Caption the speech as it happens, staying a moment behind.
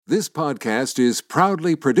This podcast is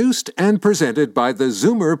proudly produced and presented by the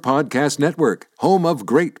Zoomer Podcast Network, home of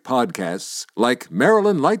great podcasts like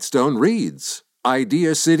Marilyn Lightstone Reads,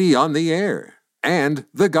 Idea City on the Air, and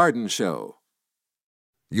The Garden Show.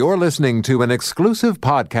 You're listening to an exclusive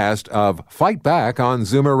podcast of Fight Back on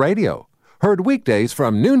Zoomer Radio, heard weekdays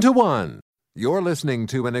from noon to 1. You're listening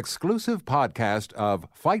to an exclusive podcast of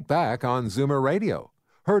Fight Back on Zoomer Radio,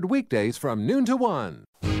 heard weekdays from noon to 1.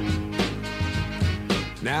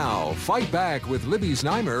 Now, Fight Back with Libby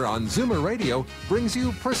Znaimer on Zoomer Radio brings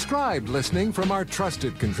you prescribed listening from our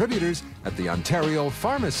trusted contributors at the Ontario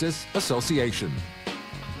Pharmacists Association.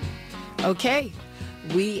 Okay,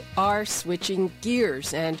 we are switching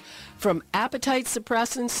gears, and from appetite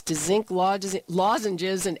suppressants to zinc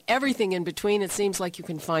lozenges and everything in between, it seems like you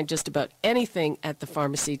can find just about anything at the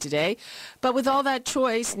pharmacy today. But with all that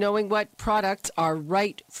choice, knowing what products are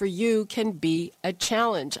right for you can be a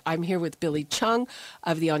challenge. I'm here with Billy Chung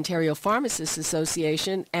of the Ontario Pharmacists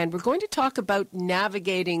Association, and we're going to talk about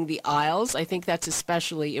navigating the aisles. I think that's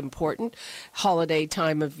especially important. Holiday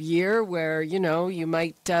time of year where, you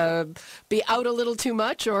might be out a little too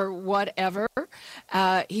much or whatever.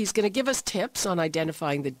 He's going to give us tips on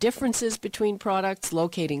identifying the differences between products,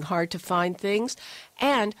 locating hard-to-find things,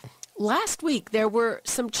 and last week there were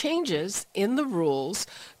some changes in the rules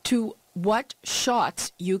to what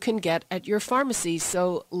shots you can get at your pharmacy.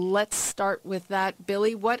 So let's start with that.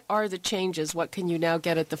 Billy, what are the changes? What can you now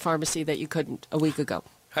get at the pharmacy that you couldn't a week ago?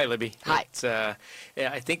 Hi, Libby. Hi.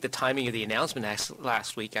 I think the timing of the announcement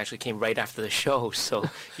last week actually came right after the show, so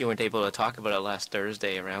you weren't able to talk about it last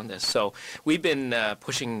Thursday around this. So we've been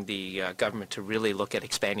pushing the government to really look at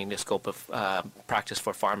expanding the scope of practice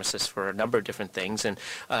for pharmacists for a number of different things, and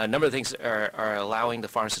a number of things are allowing the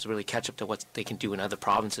pharmacists to really catch up to what they can do in other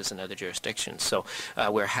provinces and other jurisdictions. So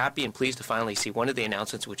we're happy and pleased to finally see one of the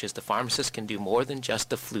announcements, which is the pharmacists can do more than just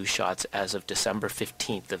the flu shots as of December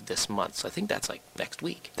 15th of this month. So I think that's like next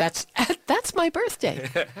week. That's my birthday.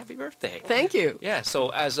 Happy birthday. Thank you. Yeah, so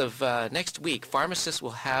as of next week, pharmacists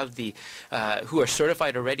will have who are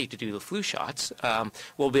certified already to do the flu shots,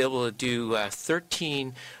 will be able to do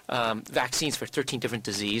 13 vaccines for 13 different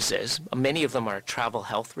diseases. Many of them are travel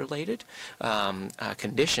health related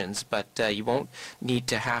conditions, but you won't need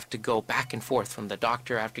to have to go back and forth from the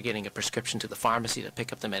doctor after getting a prescription to the pharmacy to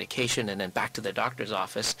pick up the medication and then back to the doctor's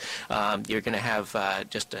office. You're going to have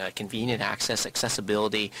just convenient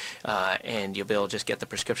accessibility, and you'll be able to just get the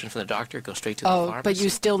prescription from the doctor, go straight to the pharmacy. But you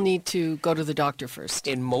still need to go to the doctor first.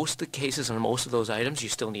 In most of the cases, on most of those items, you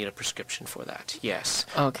still need a prescription for that, yes.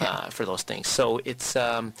 Okay. For those things. So it's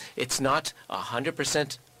not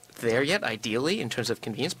 100% there yet, ideally, in terms of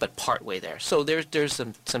convenience, but partway there. So there's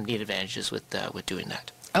some neat advantages with doing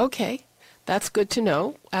that. Okay. That's good to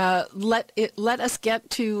know. Let us get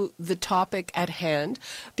to the topic at hand.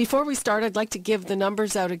 Before we start, I'd like to give the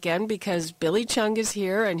numbers out again because Billy Chung is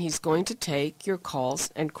here and he's going to take your calls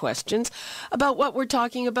and questions about what we're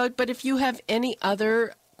talking about. But if you have any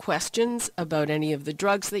other questions about any of the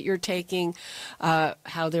drugs that you're taking,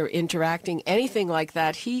 how they're interacting, anything like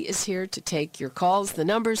that, he is here to take your calls. The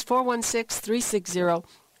number's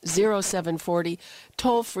 416-360-0740,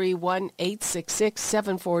 toll free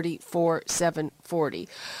 1-866-740-4740.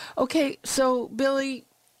 Okay, so Billy,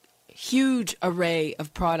 huge array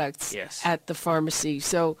of products at the pharmacy.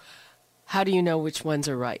 So how do you know which ones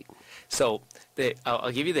are right? So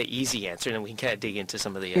I'll give you the easy answer, and then we can kind of dig into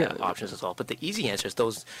some of the options as well. But the easy answer is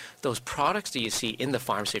those products that you see in the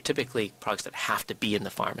pharmacy are typically products that have to be in the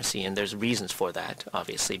pharmacy, and there's reasons for that,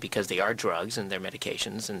 obviously, because they are drugs and they're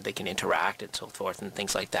medications, and they can interact and so forth and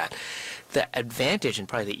things like that. The advantage and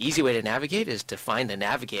probably the easy way to navigate is to find the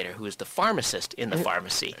navigator who is the pharmacist in the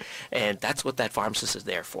pharmacy, and that's what that pharmacist is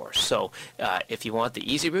there for. So if you want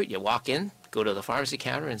the easy route, you walk in, go to the pharmacy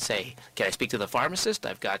counter and say, can I speak to the pharmacist?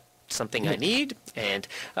 I've got something I need, and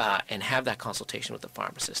have that consultation with the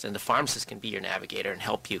pharmacist. And the pharmacist can be your navigator and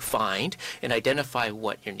help you find and identify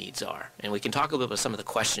what your needs are. And we can talk a little bit about some of the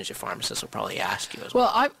questions your pharmacist will probably ask you as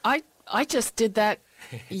well. Well, I just did that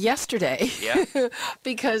yesterday. Yeah.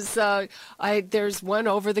 Because there's one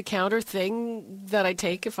over-the-counter thing that I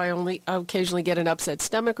take if I occasionally get an upset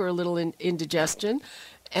stomach or a little indigestion.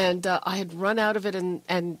 And I had run out of it,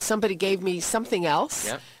 and somebody gave me something else.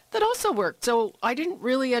 Yep. That also worked. So I didn't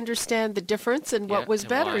really understand the difference and what was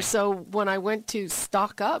better. Why? So when I went to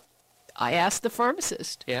stock up, I asked the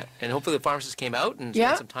pharmacist. Yeah, and hopefully the pharmacist came out and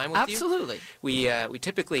Yeah, spent some time with absolutely. you. We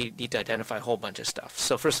typically need to identify a whole bunch of stuff.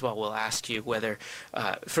 So first of all, we'll ask you whether,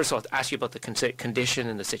 first of all, ask you about the condition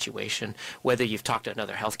and the situation, whether you've talked to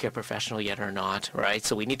another healthcare professional yet or not, right?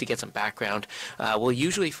 So we need to get some background. We'll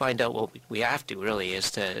usually find out, what we have to really,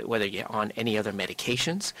 is to whether you're on any other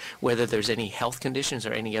medications, whether there's any health conditions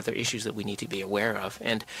or any other issues that we need to be aware of.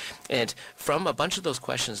 And from a bunch of those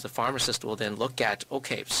questions, the pharmacist will then look at,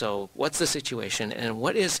 okay, so what's the situation and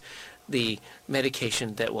what is the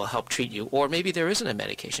medication that will help treat you? Or maybe there isn't a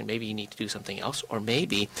medication. Maybe you need to do something else, or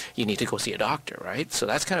maybe you need to go see a doctor, right? So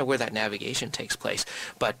that's kind of where that navigation takes place.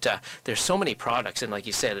 But there's so many products, and like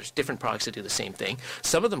you said, there's different products that do the same thing.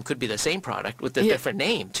 Some of them could be the same product with a different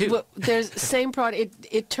name, too. Well, there's the same product.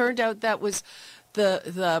 It turned out that was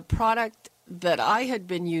the product that I had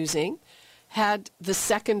been using had the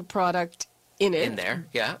second product in it. In there,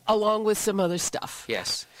 yeah. Along with some other stuff.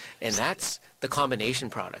 Yes, and that's the combination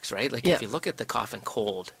products, right? Like if you look at the cough and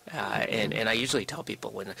cold, and I usually tell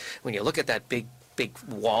people when you look at that big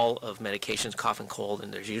wall of medications, cough and cold,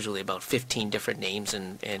 and there's usually about 15 different names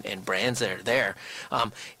and brands that are there.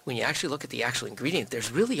 When you actually look at the actual ingredient,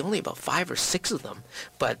 there's really only about 5 or 6 of them,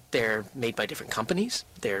 but they're made by different companies.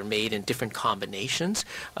 They're made in different combinations.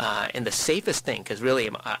 And the safest thing, because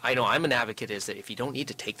really I know I'm an advocate, is that if you don't need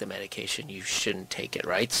to take the medication, you shouldn't take it,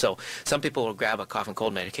 right? So some people will grab a cough and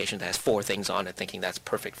cold medication that has 4 things on it thinking that's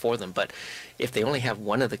perfect for them. But if they only have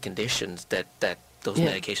one of the conditions that those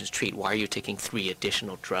medications treat, why are you taking 3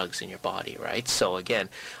 additional drugs in your body, right? So again,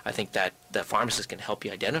 I think that the pharmacist can help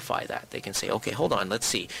you identify that. They can say, okay, hold on, let's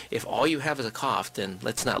see. If all you have is a cough, then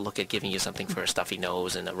let's not look at giving you something for a stuffy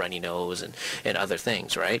nose and a runny nose and other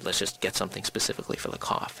things, right? Let's just get something specifically for the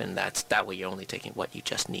cough, and that way you're only taking what you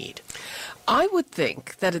just need. I would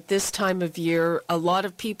think that at this time of year, a lot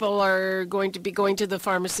of people are going to be going to the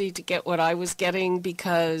pharmacy to get what I was getting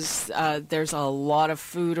because there's a lot of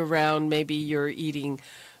food around. Maybe you're eating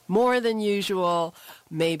more than usual.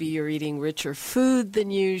 Maybe you're eating richer food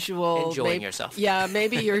than usual. Enjoying yourself. Yeah,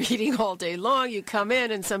 maybe you're eating all day long. You come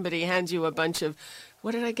in and somebody hands you a bunch of,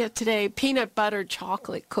 what did I get today? Peanut butter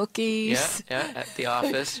chocolate cookies. Yeah, at the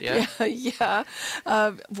office, yeah.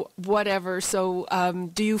 Whatever. So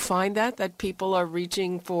do you find that people are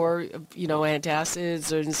reaching for,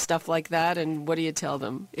 antacids and stuff like that, and what do you tell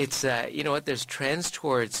them? It's, there's trends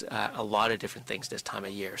towards a lot of different things this time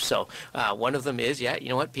of year. So one of them is,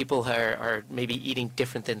 people are maybe eating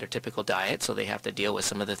different than their typical diet, so they have to deal with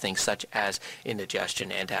some of the things such as indigestion,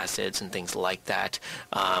 antacids, and things like that.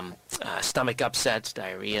 Stomach upsets,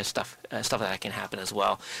 diarrhea, stuff that can happen as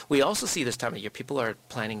well. We also see this time of year people are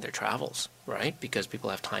planning their travels, right? Because people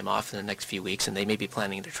have time off in the next few weeks and they may be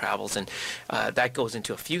planning their travels, and that goes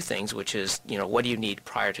into a few things, which is, what do you need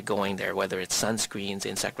prior to going there, whether it's sunscreens,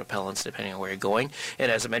 insect repellents, depending on where you're going. And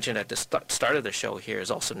as I mentioned at the start of the show here, is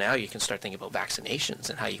also now you can start thinking about vaccinations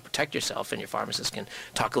and how you protect yourself, and your pharmacist can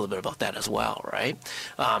talk a little bit about that as well, right?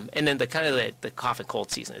 And then the cough and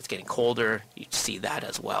cold season, it's getting colder, you see that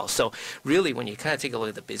as well. So really, when you kind of take a look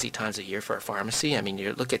at the busy times of year for a pharmacy, I mean,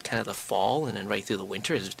 you look at kind of the fall and then right through the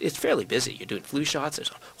winter, it's fairly busy. You're doing flu shots,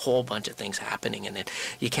 there's a whole bunch of things happening, and then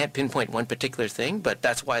you can't pinpoint one particular thing, but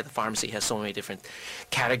that's why the pharmacy has so many different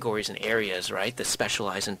categories and areas, right, that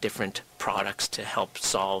specialize in different products to help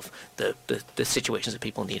solve the situations that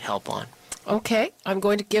people need help on. Okay, I'm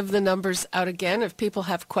going to give the numbers out again. If people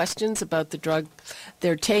have questions about the drug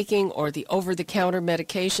they're taking or the over-the-counter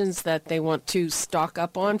medications that they want to stock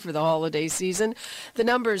up on for the holiday season, the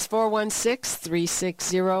number is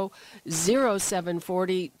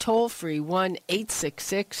 416-360-0740, toll-free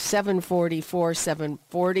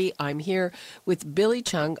 1-866-740-4740. I'm here with Billy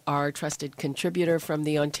Chung, our trusted contributor from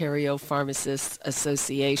the Ontario Pharmacists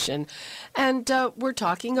Association, and we're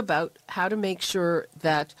talking about how to make sure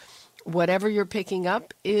that whatever you're picking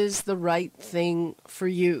up is the right thing for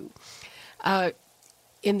you.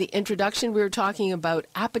 In the introduction, we were talking about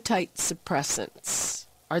appetite suppressants.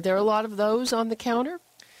 Are there a lot of those on the counter?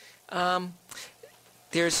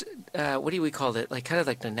 There's, what do we call it, like kind of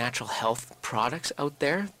like the natural health products out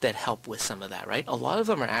there that help with some of that, right? A lot of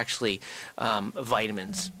them are actually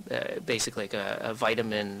vitamins, basically like a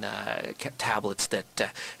vitamin tablets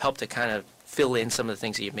that help to kind of fill in some of the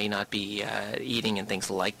things that you may not be eating and things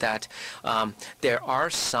like that. There are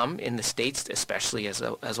some in the States, especially as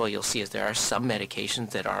well, you'll see, there are some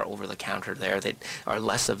medications that are over the counter there that are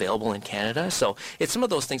less available in Canada. So it's some of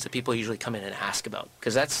those things that people usually come in and ask about,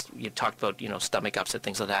 because that's, you talked about, stomach upset,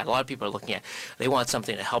 things like that. A lot of people are looking at, they want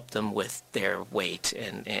something to help them with their weight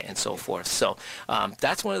and so forth. So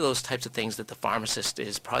that's one of those types of things that the pharmacist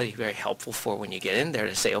is probably very helpful for when you get in there,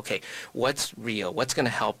 to say, okay, what's real, what's going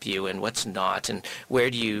to help you, and what's not, and where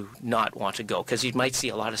do you not want to go? Because you might see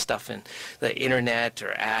a lot of stuff in the internet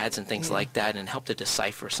or ads and things like that, and help to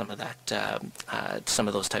decipher some of that, some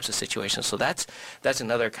of those types of situations. So that's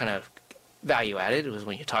another kind of value added, was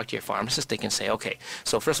when you talk to your pharmacist, they can say, okay,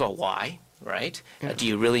 so first of all, why? Right? Do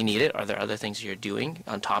you really need it? Are there other things you're doing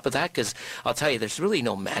on top of that? Because I'll tell you, there's really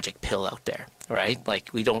no magic pill out there, right? Like,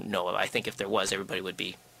 we don't know. I think if there was, everybody would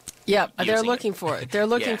be. Yeah, they're looking for it. They're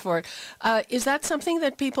looking for it. Is that something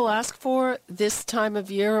that people ask for this time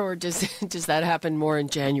of year, or does that happen more in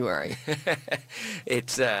January?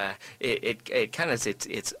 It's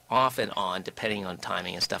off and on depending on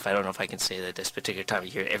timing and stuff. I don't know if I can say that this particular time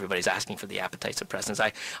of year everybody's asking for the appetite suppressants.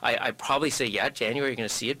 I probably say, January you're going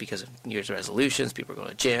to see it because of New Year's resolutions. People are going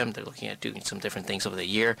to gym. They're looking at doing some different things over the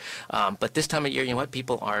year. But this time of year,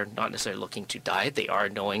 people are not necessarily looking to diet. They are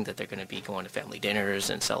knowing that they're going to be going to family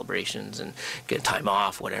dinners and celebrations and get time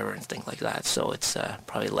off, whatever, and things like that. So it's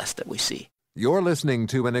probably less that we see. You're listening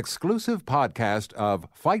to an exclusive podcast of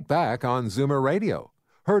Fight Back on Zoomer Radio.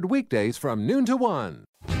 Heard weekdays from noon to 1.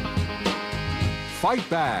 Fight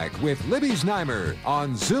Back with Libby Znaimer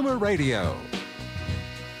on Zoomer Radio.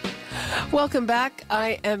 Welcome back.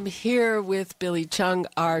 I am here with Billy Chung,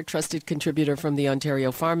 our trusted contributor from the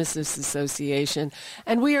Ontario Pharmacists Association,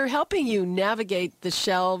 and we are helping you navigate the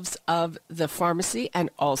shelves of the pharmacy and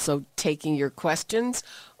also taking your questions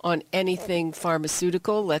on anything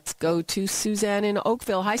pharmaceutical. Let's go to Suzanne in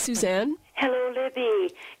Oakville. Hi, Suzanne. Hello,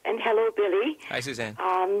 Libby, and hello, Billy. Hi, Suzanne.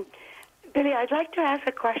 Billy, I'd like to ask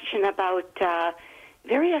a question about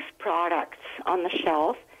various products on the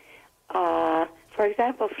shelf. For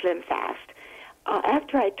example, Slim Fast.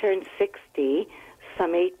 After I turned 60,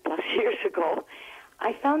 some 8+ years ago,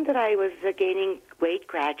 I found that I was gaining weight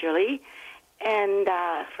gradually, and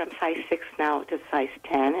from size 6 now to size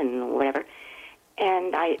 10 and whatever.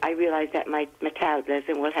 And I realized that my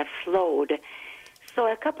metabolism will have slowed.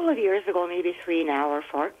 So a couple of years ago, maybe 3 now or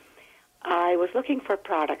 4, I was looking for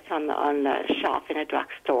products on the shelf in a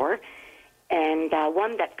drugstore, and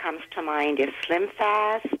one that comes to mind is Slim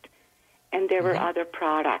Fast, and there were other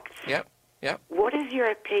products. Yep. What is your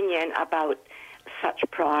opinion about such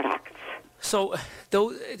products? So,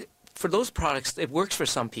 for those products, it works for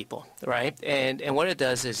some people, right? And what it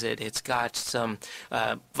does is it's got some,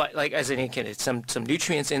 like as an indicator, it's some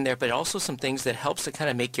nutrients in there, but also some things that helps to kind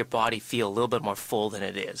of make your body feel a little bit more full than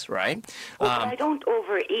it is, right? But I don't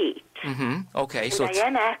overeat. Okay, so I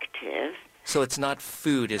am active. So it's not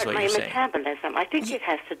food, is what you're saying. My metabolism, I think it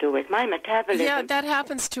has to do with my metabolism. Yeah, that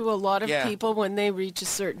happens to a lot of people when they reach a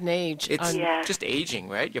certain age. It's just aging,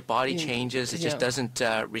 right? Your body changes. It just doesn't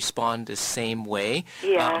respond the same way.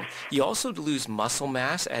 Yeah. You also lose muscle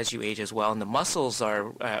mass as you age as well, and the muscles are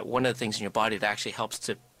one of the things in your body that actually helps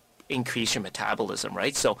to increase your metabolism,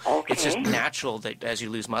 right? So it's just natural that as you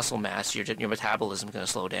lose muscle mass, your metabolism is going to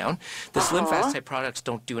slow down. The Slim Fast type products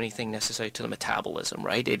don't do anything necessarily to the metabolism,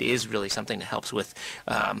 right? It is really something that helps with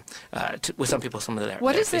some people, some of their.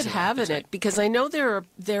 What does it have in it? Because I know there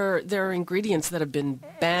are ingredients that have been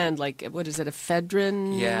banned, like what is it,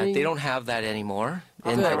 ephedrine? Yeah, they don't have that anymore.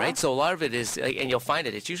 In there, right? So a lot of it is, and you'll find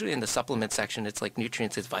it's usually in the supplement section. It's like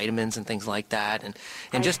nutrients, it's vitamins and things like that, and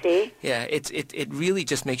it really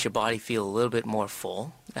just makes your body feel a little bit more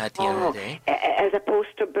full at the end of the day, as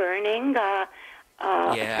opposed to burning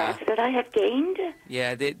fats that I have gained.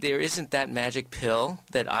 Yeah, there isn't that magic pill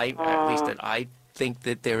that at least that I think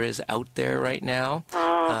that there is out there right now.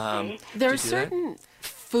 There are certain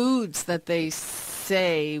foods that they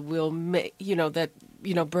say will make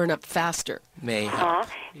burn up faster. May help.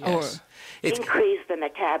 Yes. Or increase the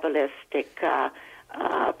metabolistic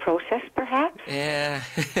process, perhaps? Yeah.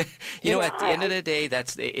 At the end of the day,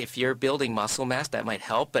 that's if you're building muscle mass, that might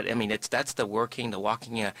help. But, I mean, that's the walking,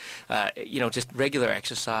 just regular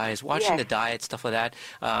exercise, watching the diet, stuff like that.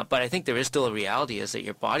 But I think there is still a reality is that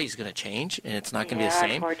your body's going to change, and it's not going to be the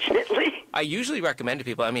same. Unfortunately. I usually recommend to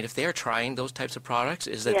people, if they're trying those types of products,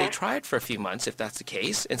 is that they try it for a few months, if that's the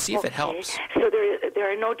case, and see if it helps. So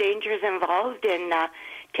there are no dangers involved in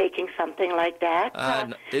taking something like that?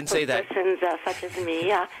 Didn't say that. Persons such as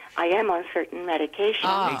me, I am on certain medication.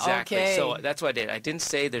 Exactly. Okay. So that's what I did. I didn't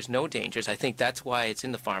say there's no dangers. I think that's why it's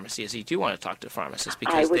in the pharmacy, is you do want to talk to the pharmacist.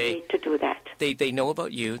 Because I would need to do that. They know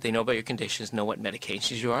about you. They know about your conditions, know what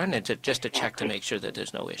medications you're on, and just to check to make sure that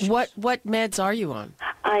there's no issues. What meds are you on?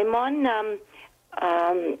 I'm on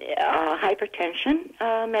hypertension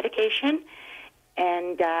medication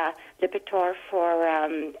and Lipitor for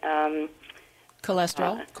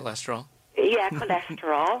Cholesterol? Cholesterol? Yeah,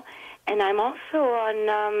 cholesterol. And I'm also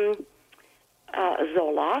on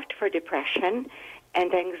Zoloft for depression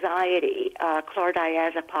and anxiety,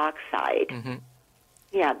 chlordiazepoxide. Mm-hmm.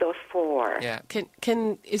 Yeah, those 4. Yeah.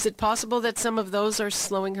 Is it possible that some of those are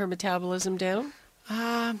slowing her metabolism down?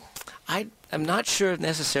 I'm not sure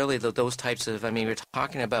necessarily that those types of. I mean, we're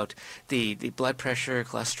talking about the blood pressure,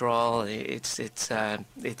 cholesterol.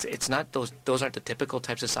 It's not those. Those aren't the typical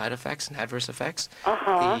types of side effects and adverse effects.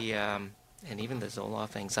 And even the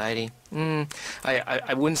Zoloft anxiety.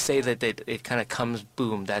 I wouldn't say that it kind of comes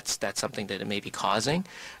boom. That's something that it may be causing.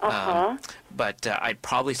 But I'd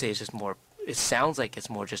probably say it's just more. It sounds like it's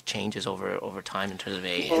more just changes over time in terms of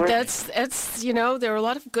age. That's there are a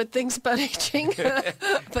lot of good things about aging,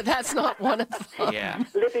 but that's not one of them. Yeah.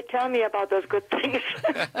 Libby, tell me about those good things.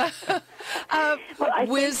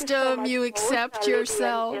 Wisdom, you accept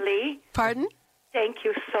yourself. Pardon? Thank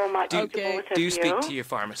you so much. Do you. Speak to your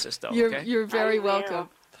pharmacist, though. You're very welcome.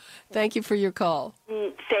 Thank you for your call.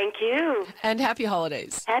 Thank you. And happy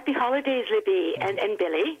holidays. Happy holidays, Libby and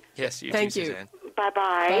Billy. Yes, you Thank too, you. Suzanne.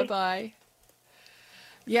 Bye-bye. Bye-bye.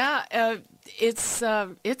 Yeah, it's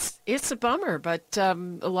a bummer, but a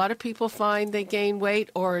lot of people find they gain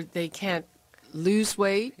weight or they can't lose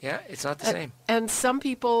weight. Yeah, it's not the same. And some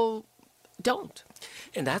people don't.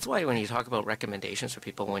 And that's why when you talk about recommendations for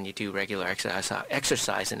people when you do regular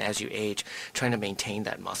exercise and as you age, trying to maintain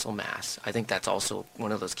that muscle mass, I think that's also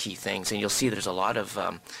one of those key things. And you'll see there's a lot of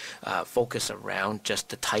focus around just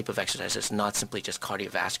the type of exercise. It's not simply just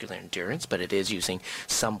cardiovascular endurance, but it is using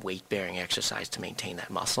some weight-bearing exercise to maintain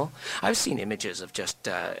that muscle. I've seen images of just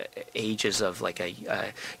ages of like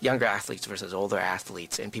younger athletes versus older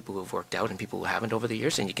athletes and people who've worked out and people who haven't over the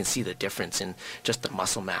years, and you can see the difference in just the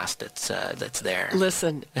muscle mass that's there.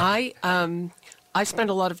 Listen, I spend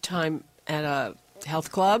a lot of time at a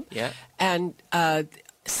health club. Yeah. And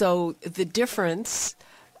so the difference,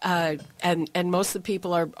 and most of the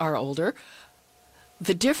people are older,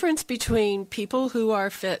 the difference between people who are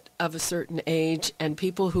fit of a certain age and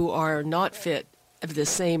people who are not fit of the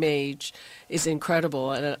same age is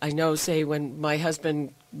incredible. And I know, say, when my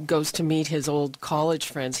husband goes to meet his old college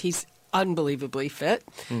friends, he's unbelievably fit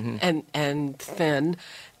and thin.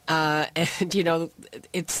 And,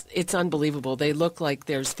 it's unbelievable. They look like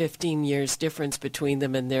there's 15 years difference between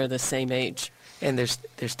them and they're the same age. And there's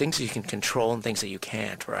things that you can control and things that you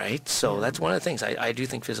can't, right? So that's one of the things. I do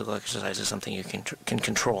think physical exercise is something you can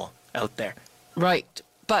control out there. Right.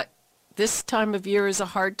 But this time of year is a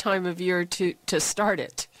hard time of year to start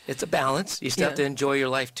it. It's a balance. You still have to enjoy your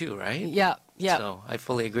life too, right? Yeah. So I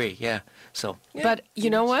fully agree, So, But you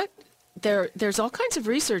know what? There's all kinds of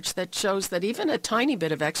research that shows that even a tiny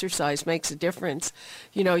bit of exercise makes a difference.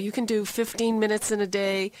 You can do 15 minutes in a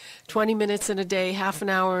day, 20 minutes in a day, half an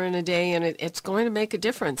hour in a day, and it's going to make a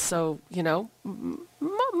difference. So,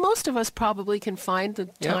 most of us probably can find the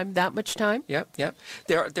time, that much time. Yep.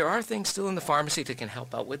 There are things still in the pharmacy that can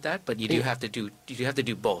help out with that, but you do have to do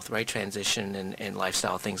both, right? Transition and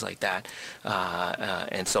lifestyle, things like that,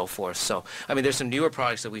 and so forth. So, I mean, there's some newer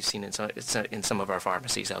products that we've seen in some of our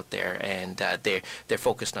pharmacies out there, and they're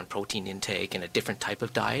focused on protein intake and a different type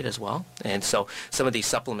of diet as well. And so some of these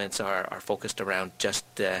supplements are focused around just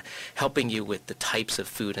helping you with the types of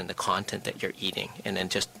food and the content that you're eating, and then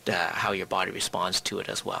just how your body responds to it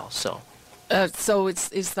as well. So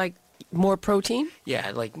it's like more protein?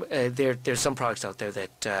 Yeah, like there's some products out there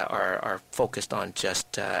that are focused on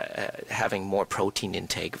just having more protein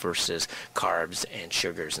intake versus carbs and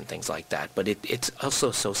sugars and things like that. But it's also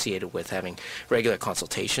associated with having regular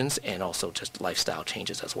consultations and also just lifestyle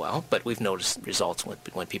changes as well. But we've noticed results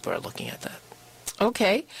when people are looking at that.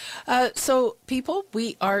 Okay. So, people,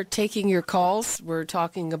 we are taking your calls. We're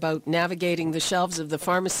talking about navigating the shelves of the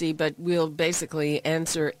pharmacy, but we'll basically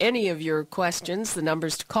answer any of your questions. The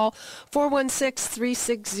numbers to call,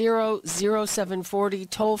 416-360-0740,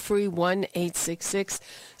 toll-free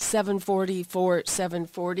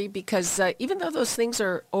 1-866-740-4740, because even though those things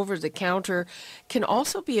are over-the-counter, can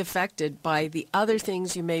also be affected by the other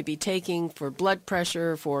things you may be taking for blood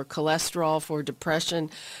pressure, for cholesterol, for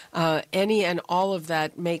depression, any and all of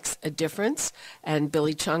that makes a difference. And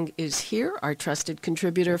Billy Chung is here, our trusted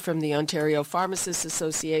contributor from the Ontario Pharmacists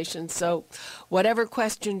Association. So whatever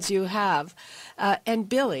questions you have. And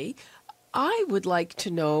Billy, I would like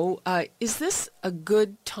to know, is this a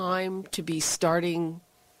good time to be starting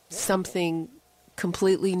something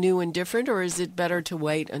completely new and different, or is it better to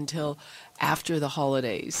wait until after the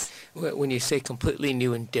holidays? When you say completely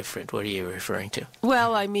new and different, what are you referring to?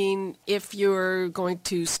 Well, I mean, if you're going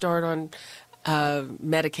to start on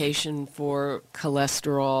medication for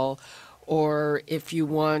cholesterol, or if you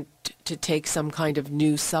want to take some kind of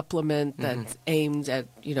new supplement that's aimed at,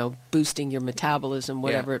 boosting your metabolism,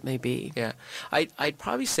 whatever it may be. Yeah. I'd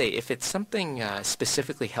probably say if it's something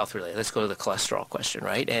specifically health-related, let's go to the cholesterol question,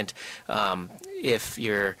 right? And if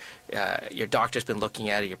your doctor's been looking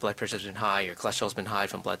at it, your blood pressure's been high, your cholesterol's been high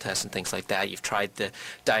from blood tests and things like that, you've tried the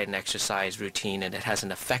diet and exercise routine and it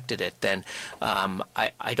hasn't affected it, then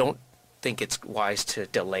I don't think it's wise to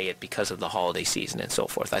delay it because of the holiday season and so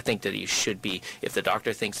forth. I think that you should be, if the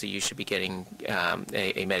doctor thinks that you should be getting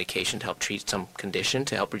a medication to help treat some condition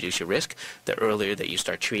to help reduce your risk, the earlier that you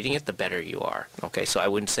start treating it, the better you are. Okay, so I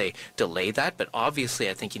wouldn't say delay that, but obviously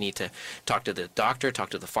I think you need to talk to the doctor,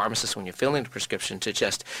 talk to the pharmacist when you're filling the prescription to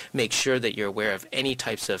just make sure that you're aware of any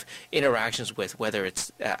types of interactions with, whether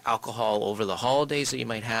it's alcohol over the holidays that you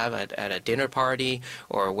might have at a dinner party,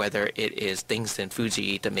 or whether it is things and foods you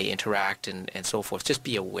eat that may interact and so forth. Just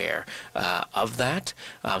be aware of that.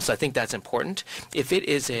 So I think that's important. If it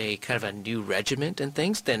is a kind of a new regimen and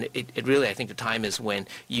things, then it really, I think the time is when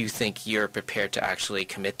you think you're prepared to actually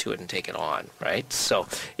commit to it and take it on, right? So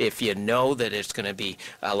if you know that it's going to be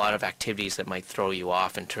a lot of activities that might throw you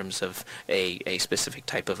off in terms of a specific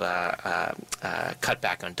type of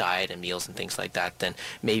cutback on diet and meals and things like that, then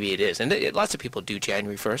maybe it is. And lots of people do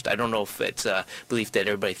January 1st. I don't know if it's a belief that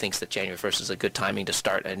everybody thinks that January 1st is a good timing to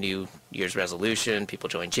start a new year's resolution. People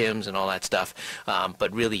join gyms and all that stuff.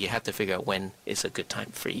 But really, you have to figure out when is a good time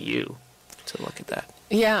for you to look at that.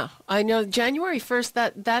 Yeah, I know January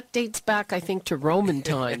 1st, that dates back, I think, to Roman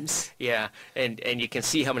times. Yeah, and you can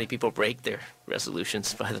see how many people break their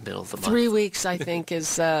resolutions by the middle of the month. 3 weeks, I think,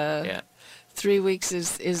 is... Yeah. 3 weeks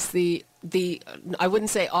is the I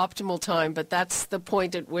wouldn't say optimal time, but that's the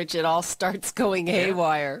point at which it all starts going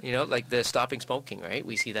haywire. Like the stopping smoking, right?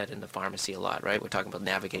 We see that in the pharmacy a lot, right? We're talking about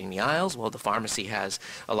navigating the aisles. Well, the pharmacy has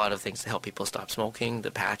a lot of things to help people stop smoking,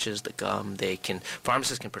 the patches, the gum.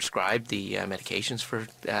 Pharmacists can prescribe the medications for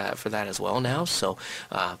that as well now. So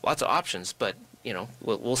lots of options, but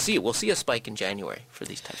we'll see. We'll see a spike in January for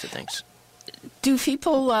these types of things. Do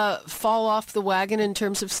people fall off the wagon in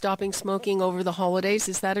terms of stopping smoking over the holidays?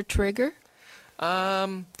 Is that a trigger?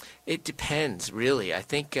 It depends, really. I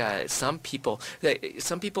think some people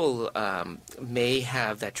may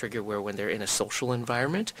have that trigger where when they're in a social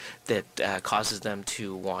environment that causes them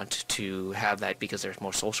to want to have that because there's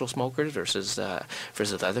more social smokers versus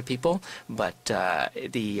other people. But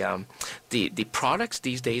the products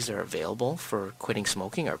these days that are available for quitting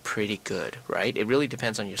smoking are pretty good, right? It really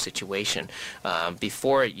depends on your situation.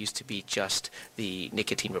 Before it used to be just the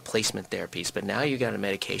nicotine replacement therapies, but now you got a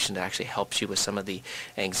medication that actually helps you with some of the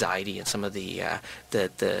anxiety and some of the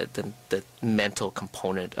mental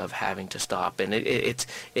component of having to stop. And it's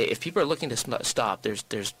if people are looking to stop,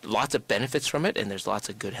 there's lots of benefits from it, and there's lots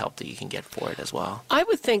of good help that you can get for it as well. I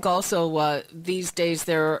would think also these days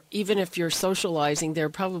even if you're socializing, there are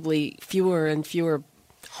probably fewer and fewer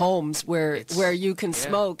homes where you can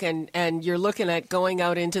smoke, and you're looking at going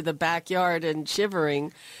out into the backyard and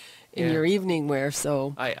shivering in your evening wear.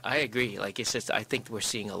 So I agree. Like it's just, I think we're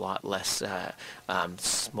seeing a lot less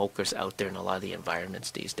smokers out there in a lot of the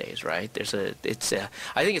environments these days, right? I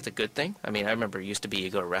think it's a good thing. I mean, I remember it used to be you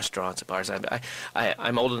go to restaurants and bars.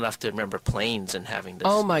 I'm old enough to remember planes and having this.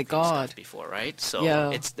 Oh my God! Stuff before, right? So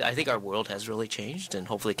I think our world has really changed, and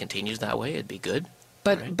hopefully it continues that way. It'd be good.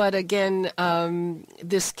 But again,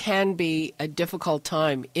 this can be a difficult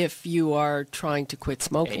time if you are trying to quit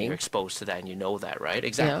smoking. And you're exposed to that, and you know that, right?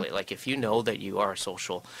 Exactly. Yeah. Like if you know that you are a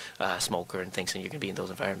social smoker and things, and you're going to be in those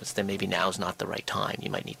environments, then maybe now is not the right time. You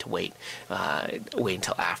might need to wait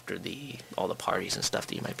until after all the parties and stuff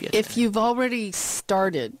that you might be attending. If you've already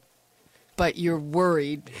started, but you're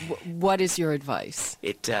worried, what is your advice?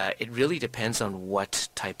 It really depends on what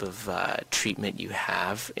type of treatment you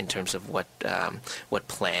have in terms of what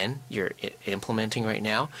plan you're implementing right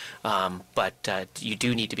now. But you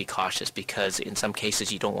do need to be cautious because in some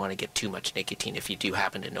cases you don't want to get too much nicotine if you do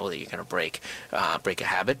happen to know that you're going to break a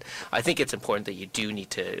habit. I think it's important that you do need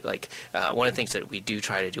to, one of the things that we do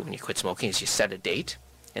try to do when you quit smoking is you set a date,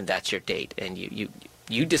 and that's your date, and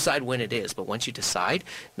you decide when it is, but once you decide,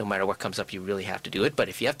 no matter what comes up, you really have to do it. But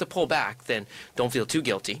if you have to pull back, then don't feel too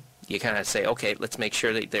guilty. You kind of say, okay, let's make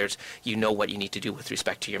sure that you know what you need to do with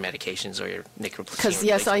respect to your medications or your nicotine Because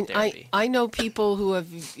yes, therapy. I know people who have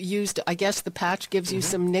used, I guess the patch gives you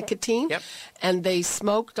some nicotine, and they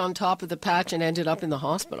smoked on top of the patch and ended up in the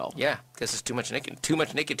hospital. Yeah, because it's too much nicotine. Too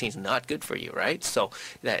much nicotine is not good for you, right? So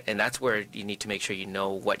that's where you need to make sure you know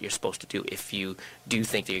what you're supposed to do if you do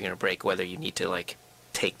think that you're going to break, whether you need to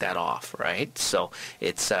take that off, right? So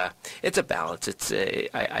it's a balance.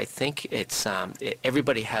 I think it's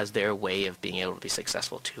everybody has their way of being able to be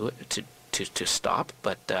successful to stop,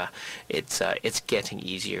 but it's getting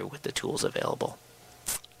easier with the tools available.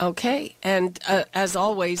 Okay, and as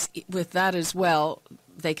always with that as well,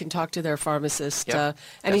 they can talk to their pharmacist, and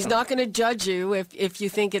he's not going to judge you if you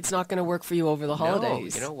think it's not going to work for you over the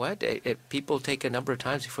holidays. No, you know what? People take a number of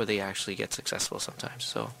times before they actually get successful sometimes,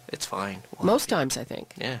 so it's fine. Most times, I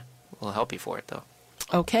think. Yeah, we'll help you for it, though.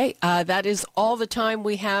 Okay, that is all the time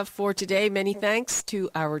we have for today. Many thanks to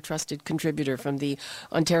our trusted contributor from the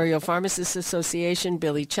Ontario Pharmacists Association,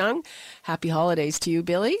 Billy Chung. Happy holidays to you,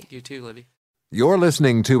 Billy. You too, Libby. You're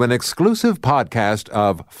listening to an exclusive podcast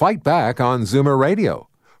of Fight Back on Zoomer Radio.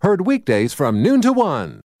 Heard weekdays from noon to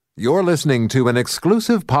 1. You're listening to an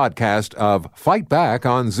exclusive podcast of Fight Back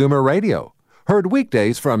on Zoomer Radio. Heard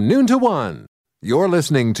weekdays from noon to 1. You're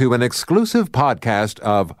listening to an exclusive podcast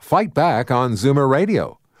of Fight Back on Zoomer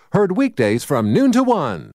Radio. Heard weekdays from noon to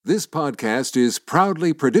 1. This podcast is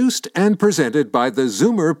proudly produced and presented by the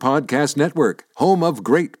Zoomer Podcast Network, home of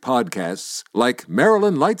great podcasts like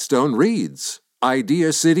Marilyn Lightstone Reads,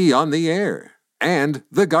 Idea City on the Air, and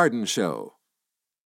The Garden Show.